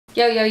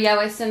Yo, yo, yo,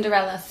 it's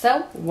Cinderella Sew.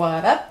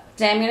 What up?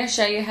 Today I'm going to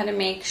show you how to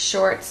make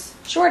shorts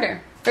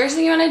shorter. First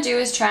thing you want to do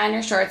is try on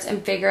your shorts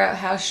and figure out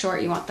how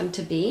short you want them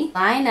to be.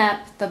 Line up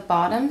the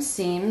bottom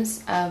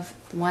seams of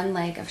one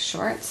leg of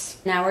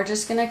shorts. Now we're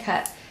just going to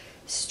cut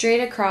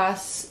straight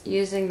across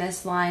using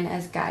this line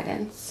as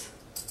guidance.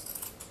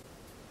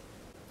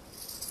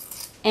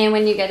 And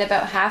when you get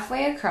about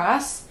halfway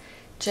across,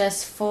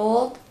 just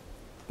fold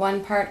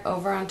one part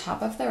over on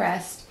top of the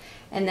rest,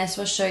 and this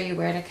will show you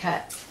where to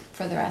cut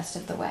for the rest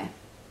of the way.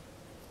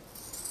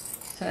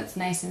 So it's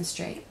nice and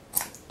straight,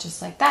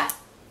 just like that.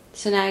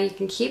 So now you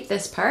can keep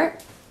this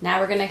part. Now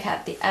we're going to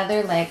cut the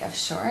other leg of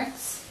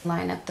shorts.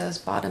 Line up those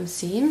bottom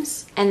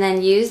seams, and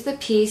then use the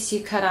piece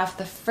you cut off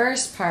the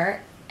first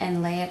part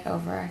and lay it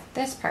over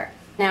this part.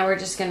 Now we're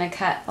just going to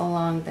cut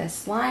along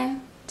this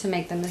line to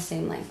make them the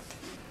same length.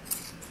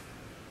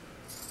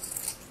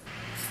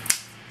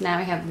 Now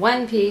we have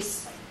one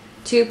piece,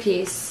 two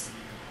piece,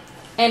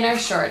 and our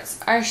shorts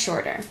are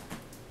shorter.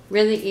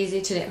 Really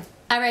easy to do.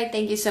 Alright,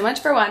 thank you so much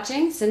for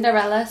watching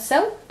Cinderella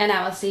Sew, and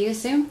I will see you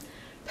soon.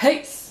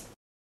 Peace!